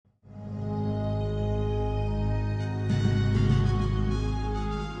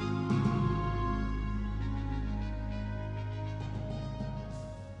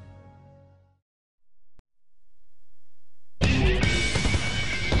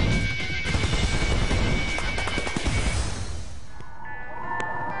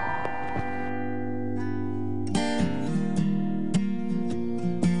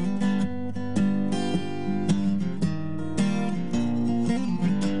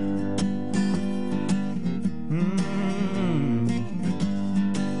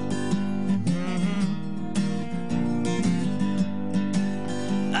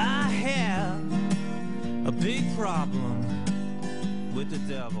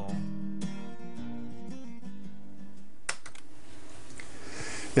Bible.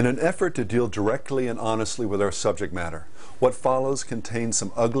 In an effort to deal directly and honestly with our subject matter, what follows contains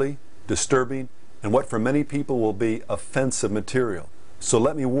some ugly, disturbing, and what for many people will be offensive material. So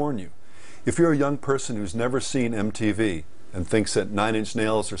let me warn you, if you're a young person who's never seen MTV and thinks that 9-inch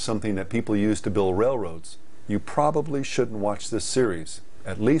nails are something that people use to build railroads, you probably shouldn't watch this series,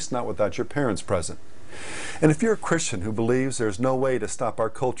 at least not without your parents present. And if you're a Christian who believes there's no way to stop our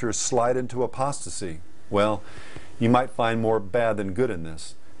culture's slide into apostasy, well, you might find more bad than good in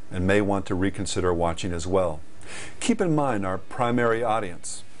this, and may want to reconsider watching as well. Keep in mind our primary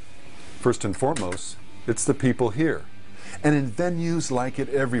audience. First and foremost, it's the people here, and in venues like it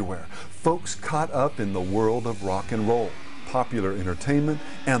everywhere, folks caught up in the world of rock and roll, popular entertainment,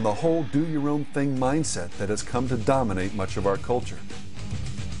 and the whole do-your-own-thing mindset that has come to dominate much of our culture.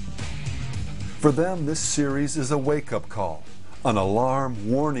 For them, this series is a wake-up call, an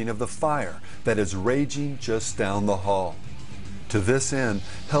alarm warning of the fire that is raging just down the hall. To this end,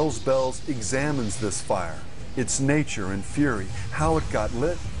 Hell's Bells examines this fire, its nature and fury, how it got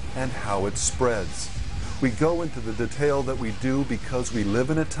lit, and how it spreads. We go into the detail that we do because we live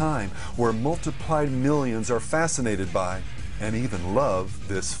in a time where multiplied millions are fascinated by and even love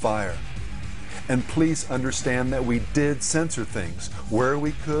this fire. And please understand that we did censor things where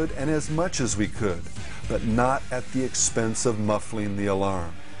we could and as much as we could, but not at the expense of muffling the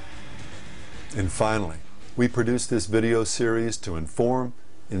alarm. And finally, we produced this video series to inform,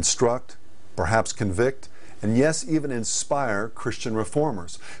 instruct, perhaps convict, and yes, even inspire Christian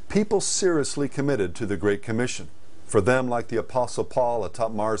reformers, people seriously committed to the Great Commission. For them, like the Apostle Paul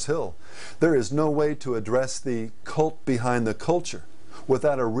atop Mars Hill, there is no way to address the cult behind the culture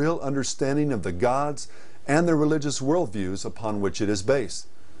without a real understanding of the gods and the religious worldviews upon which it is based.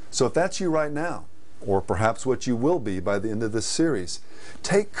 So if that's you right now, or perhaps what you will be by the end of this series,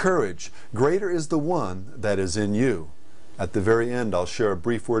 take courage. Greater is the one that is in you. At the very end, I'll share a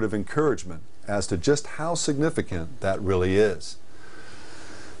brief word of encouragement as to just how significant that really is.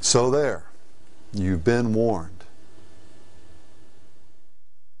 So there, you've been warned.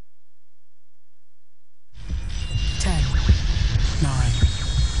 10, 9,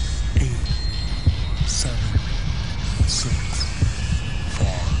 8, 7, 6, 5,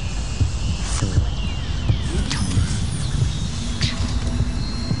 4.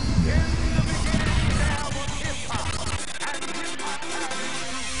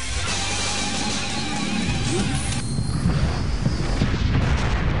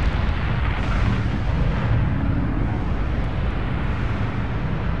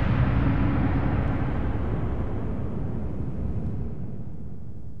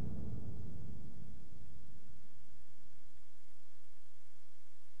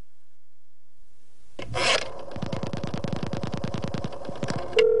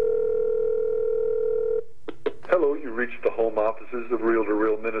 Hello, you reached the home offices of Reel to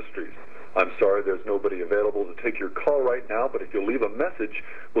Reel Ministries. I'm sorry there's nobody available to take your call right now, but if you'll leave a message,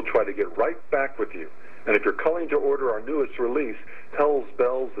 we'll try to get right back with you. And if you're calling to order our newest release, Hell's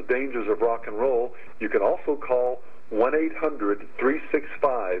Bells, The Dangers of Rock and Roll, you can also call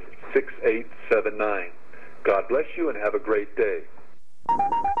 1-800-365-6879. God bless you and have a great day.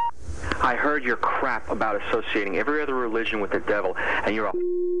 I heard your crap about associating every other religion with the devil, and you're all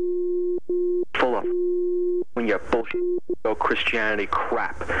full of when you bullshit Christianity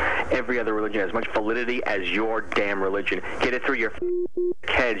crap. Every other religion has as much validity as your damn religion. Get it through your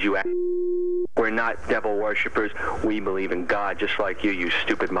heads, you ass. We're not devil worshippers. We believe in God just like you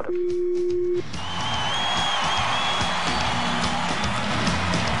stupid mother.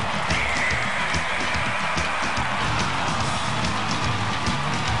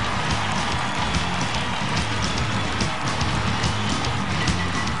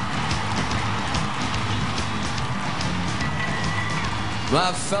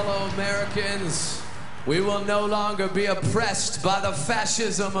 My fellow Americans, we will no longer be oppressed by the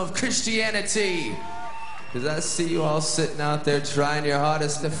fascism of Christianity. Because I see you all sitting out there trying your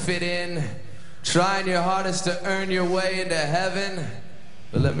hardest to fit in, trying your hardest to earn your way into heaven.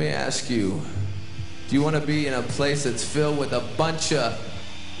 But let me ask you, do you want to be in a place that's filled with a bunch of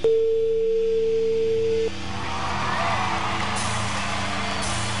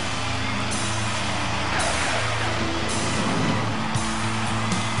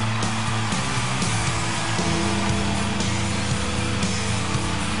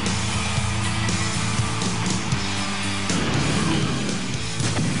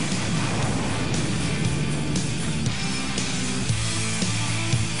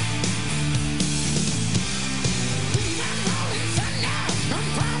Thunder, from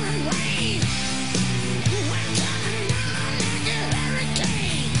far away.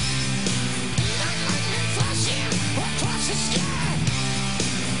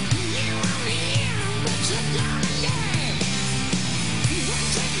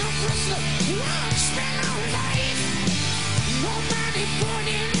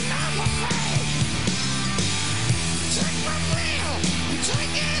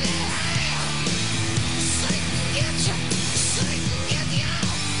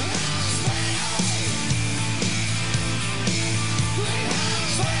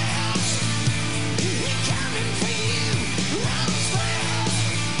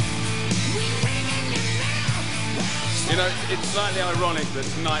 You know, it's slightly ironic that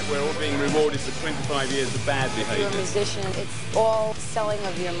tonight we're all being rewarded for 25 years of bad If behavior. you're a musician, it's all selling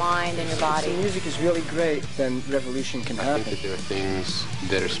of your mind and your body. If music is really great, then revolution can happen. I think that there are things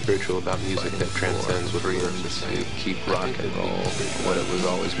that are spiritual about music that transcends what freedom to keep rock and roll what it was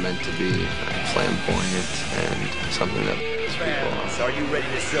always meant to be, flamboyant and something that people on. Are you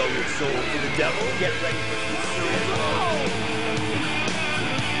ready to sell your soul to the devil? Get ready for some serious.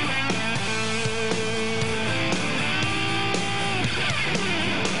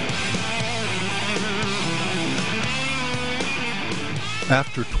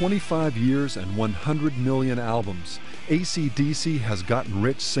 After 25 years and 100 million albums, AC/DC has gotten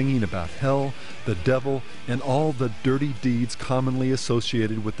rich singing about hell, the devil, and all the dirty deeds commonly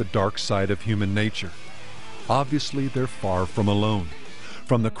associated with the dark side of human nature. Obviously, they're far from alone.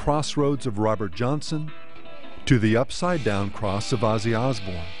 From the crossroads of Robert Johnson to the upside-down cross of Ozzy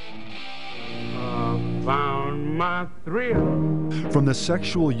Osbourne. Found my thrill. From the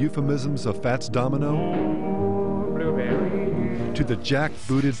sexual euphemisms of Fats Domino to the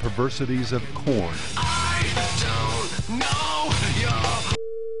jack-booted perversities of Korn. I don't know your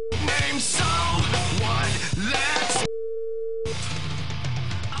name, so what? Let's...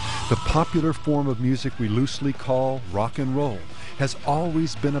 The popular form of music we loosely call rock and roll has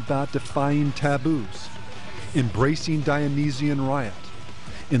always been about defying taboos, embracing Dionysian riot.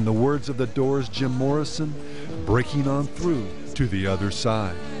 In the words of the Doors' Jim Morrison, breaking on through to the other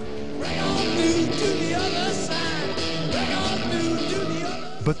side.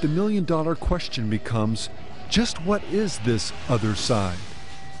 But the million-dollar question becomes, just what is this other side?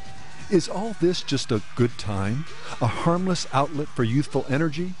 Is all this just a good time, a harmless outlet for youthful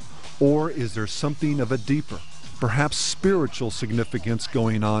energy, or is there something of a deeper, perhaps spiritual significance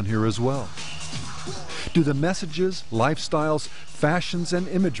going on here as well? Do the messages, lifestyles, fashions, and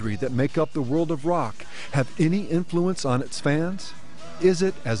imagery that make up the world of rock have any influence on its fans? Is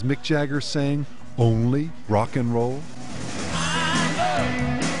it, as Mick Jagger sang, only rock and roll?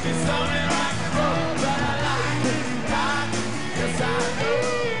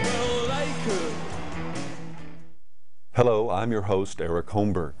 Hello, I'm your host, Eric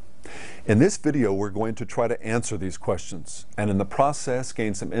Holmberg. In this video, we're going to try to answer these questions, and in the process,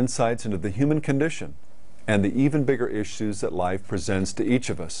 gain some insights into the human condition and the even bigger issues that life presents to each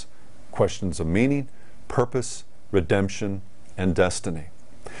of us. Questions of meaning, purpose, redemption, and destiny.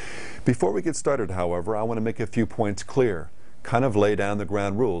 Before we get started, however, I want to make a few points clear, kind of lay down the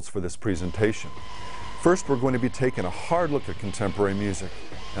ground rules for this presentation. First, we're going to be taking a hard look at contemporary music,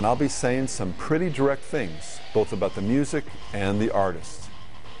 and I'll be saying some pretty direct things, both about the music and the artists.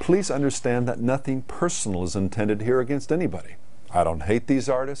 Please understand that nothing personal is intended here against anybody. I don't hate these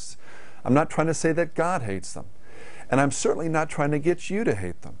artists. I'm not trying to say that God hates them. And I'm certainly not trying to get you to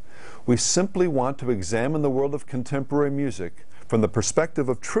hate them. We simply want to examine the world of contemporary music from the perspective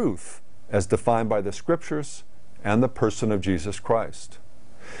of truth as defined by the Scriptures and the person of Jesus Christ.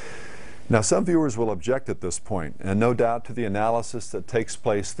 Now, some viewers will object at this point, and no doubt to the analysis that takes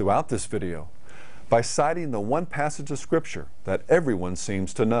place throughout this video, by citing the one passage of Scripture that everyone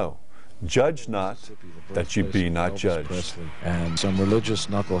seems to know. Judge not, that ye be not judged. And some religious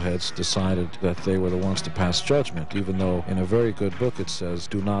knuckleheads decided that they were the ones to pass judgment, even though in a very good book it says,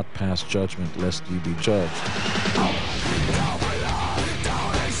 do not pass judgment lest ye be judged.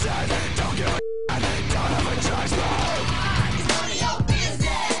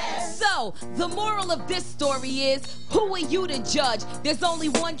 So, the moral of this story is, who are you to judge? There's only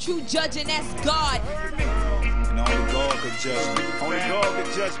one true judge, and that's God. And only God can judge me. Only God can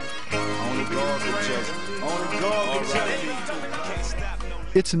judge me. Only God can judge me. Only God can judge me.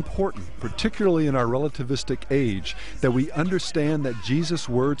 It's important, particularly in our relativistic age, that we understand that Jesus'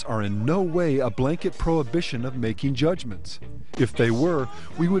 words are in no way a blanket prohibition of making judgments. If they were,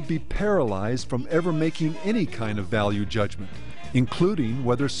 we would be paralyzed from ever making any kind of value judgment, including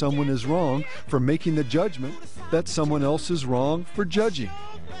whether someone is wrong for making the judgment that someone else is wrong for judging.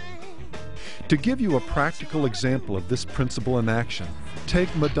 To give you a practical example of this principle in action,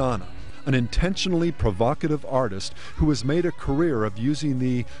 take Madonna, an intentionally provocative artist who has made a career of using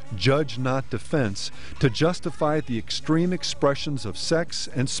the judge not defense to justify the extreme expressions of sex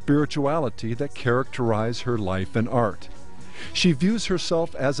and spirituality that characterize her life and art. She views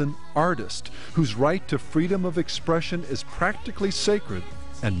herself as an artist whose right to freedom of expression is practically sacred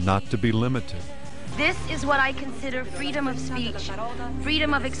and not to be limited. This is what I consider freedom of speech,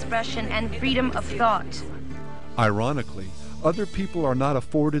 freedom of expression, and freedom of thought. Ironically, other people are not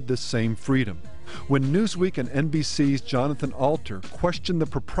afforded this same freedom. When Newsweek and NBC's Jonathan Alter questioned the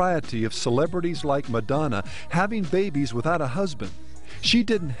propriety of celebrities like Madonna having babies without a husband, She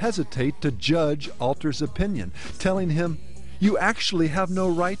didn't hesitate to judge Alter's opinion, telling him, "You actually have no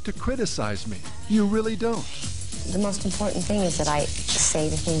right to criticize me. You really don't." The most important thing is that I say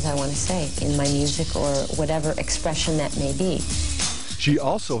the things I want to say in my music or whatever expression that may be. She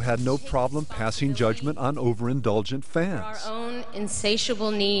also had no problem passing judgment on overindulgent fans. Our own insatiable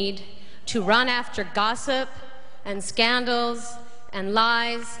need to run after gossip and scandals and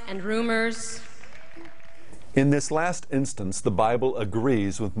lies and rumors. In this last instance, the Bible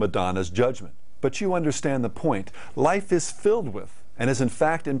agrees with Madonna's judgment. But you understand the point. Life is filled with, and is in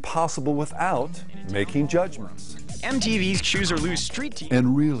fact impossible without, making judgments. MTV's Choose or Lose Street Team.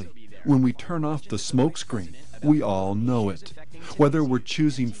 And really, when we turn off the smokescreen, we all know it. Whether we're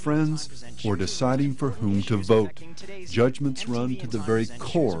choosing friends or deciding for whom to vote, judgments run to the very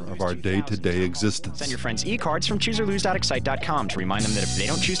core of our day-to-day existence. Send your friends e-cards from chooseorlose.excite.com to remind them that if they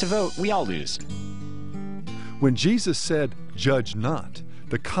don't choose to vote, we all lose. When Jesus said, "Judge not,"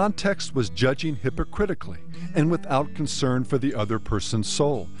 the context was judging hypocritically and without concern for the other person's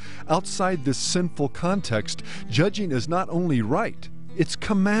soul. Outside this sinful context, judging is not only right, it's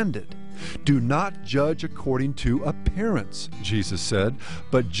commanded. "Do not judge according to appearance," Jesus said,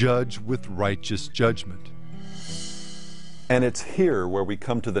 "but judge with righteous judgment." And it's here where we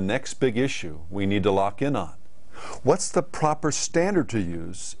come to the next big issue we need to lock in on. What's the proper standard to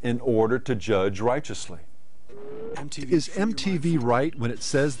use in order to judge righteously? Is MTV right when it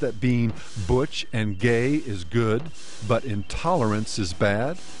says that being butch and gay is good, but intolerance is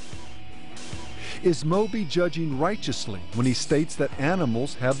bad? Is Moby judging righteously when he states that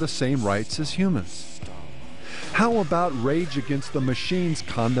animals have the same rights as humans? How about Rage Against the Machine's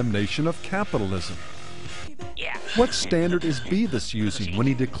condemnation of capitalism? What standard is Beavis using when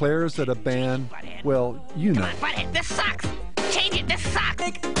he declares that a band, well, you know? This sucks! Change it! This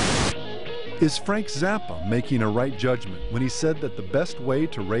sucks! Is Frank Zappa making a right judgment when he said that the best way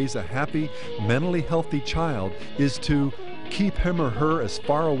to raise a happy, mentally healthy child is to keep him or her as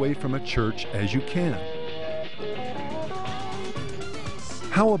far away from a church as you can?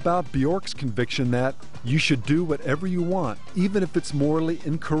 How about Bjork's conviction that you should do whatever you want, even if it's morally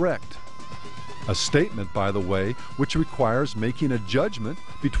incorrect? A statement, by the way, which requires making a judgment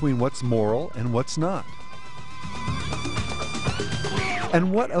between what's moral and what's not.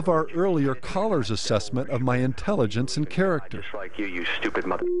 And what of our earlier caller's assessment of my intelligence and character? Just like you stupid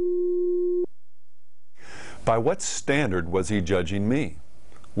mother. By what standard was he judging me?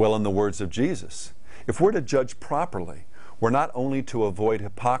 Well, in the words of Jesus, if we're to judge properly, we're not only to avoid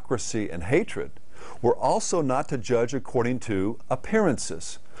hypocrisy and hatred, we're also not to judge according to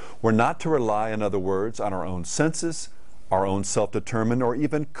appearances. We're not to rely, in other words, on our own senses, our own self-determined or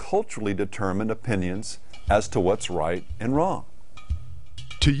even culturally determined opinions as to what's right and wrong.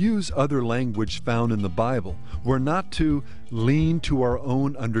 To use other language found in the Bible, we're not to lean to our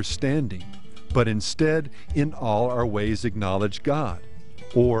own understanding, but instead, in all our ways, acknowledge God.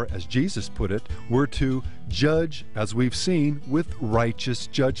 Or, as Jesus put it, we're to judge, as we've seen, with righteous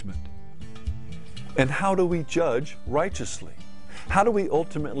judgment. And how do we judge righteously? How do we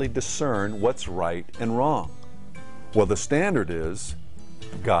ultimately discern what's right and wrong? Well, the standard is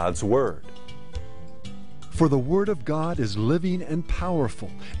God's Word. For the Word of God is living and powerful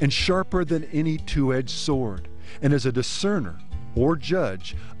and sharper than any two-edged sword, and is a discerner or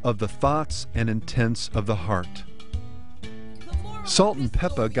judge of the thoughts and intents of the heart. Salt and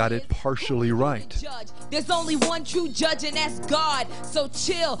Pepper got it partially right. There's only one true judge, and that's God. So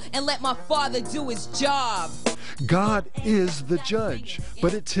chill and let my Father do his job. God is the judge,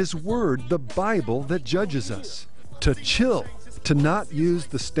 but it's His Word, the Bible, that judges us. To chill, to not use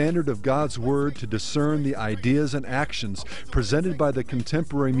the standard of God's Word to discern the ideas and actions presented by the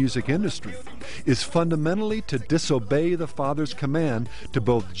contemporary music industry, is fundamentally to disobey the Father's command to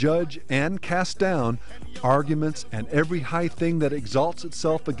both judge and cast down arguments and every high thing that exalts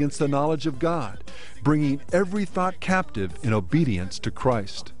itself against the knowledge of God, bringing every thought captive in obedience to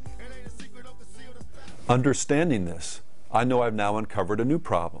Christ. Understanding this, I know I've now uncovered a new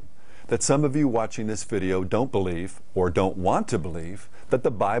problem. That some of you watching this video don't believe, or don't want to believe, that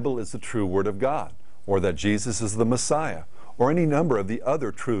the Bible is the true Word of God, or that Jesus is the Messiah, or any number of the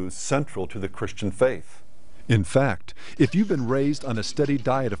other truths central to the Christian faith. In fact, if you've been raised on a steady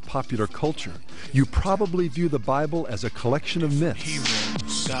diet of popular culture, you probably view the Bible as a collection of myths.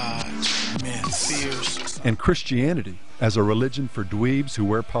 Heroes, gods, myths, fears. And Christianity as a religion for dweebs who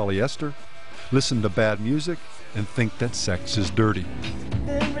wear polyester, listen to bad music, and think that sex is dirty.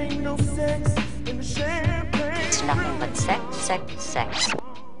 There ain't no sex in the champagne. It's nothing but sex, sex, sex.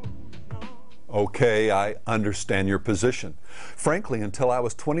 Okay, I understand your position. Frankly, until I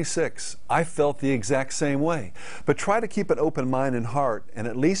was 26, I felt the exact same way. But try to keep an open mind and heart and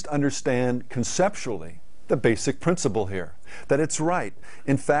at least understand conceptually the basic principle here, that it's right.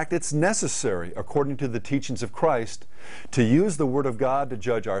 In fact, it's necessary, according to the teachings of Christ, to use the Word of God to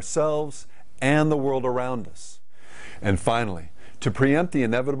judge ourselves and the world around us. And finally, to preempt the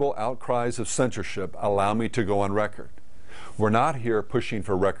inevitable outcries of censorship, allow me to go on record. We're not here pushing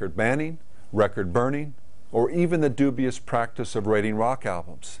for record banning, record burning, or even the dubious practice of rating rock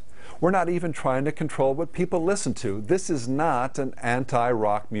albums. We're not even trying to control what people listen to. This is not an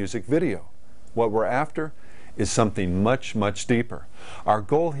anti-rock music video. What we're after is something much, much deeper. Our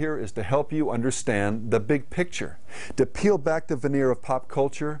goal here is to help you understand the big picture, to peel back the veneer of pop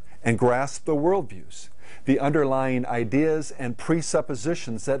culture and grasp the worldviews, the underlying ideas and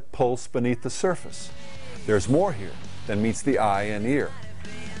presuppositions that pulse beneath the surface. There's more here than meets the eye and ear,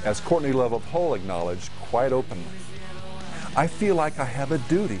 as Courtney Love of Hole acknowledged quite openly. I feel like I have a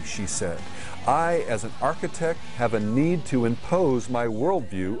duty, she said. I, as an architect, have a need to impose my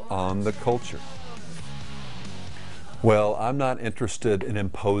worldview on the culture. Well, I'm not interested in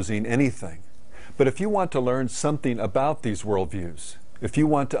imposing anything. But if you want to learn something about these worldviews, if you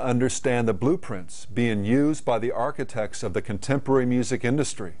want to understand the blueprints being used by the architects of the contemporary music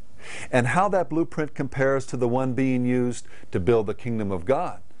industry, and how that blueprint compares to the one being used to build the kingdom of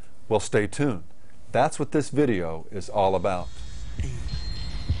God, well, stay tuned. That's what this video is all about.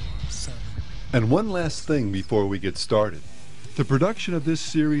 And one last thing before we get started. The production of this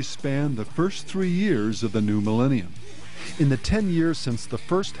series spanned the first 3 years of the new millennium. In the 10 years since the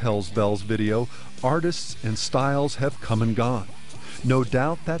first Hell's Bells video, artists and styles have come and gone. No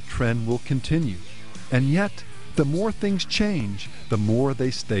doubt that trend will continue. And yet, the more things change, the more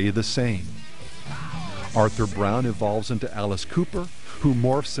they stay the same. Arthur Brown evolves into Alice Cooper, who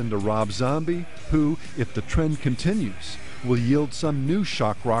morphs into Rob Zombie, who, if the trend continues, will yield some new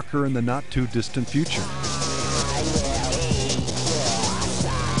shock rocker in the not-too-distant future.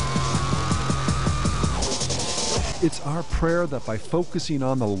 It's our prayer that by focusing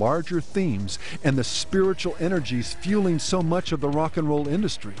on the larger themes and the spiritual energies fueling so much of the rock and roll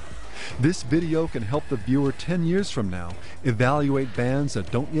industry, this video can help the viewer 10 years from now evaluate bands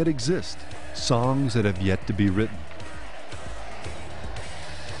that don't yet exist, songs that have yet to be written.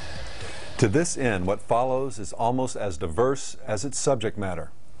 To this end, what follows is almost as diverse as its subject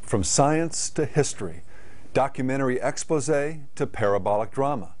matter, from science to history, documentary expose to parabolic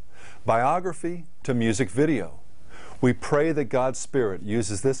drama, biography to music video. We pray that God's Spirit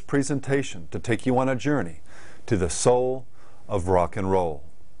uses this presentation to take you on a journey to the soul of rock and roll.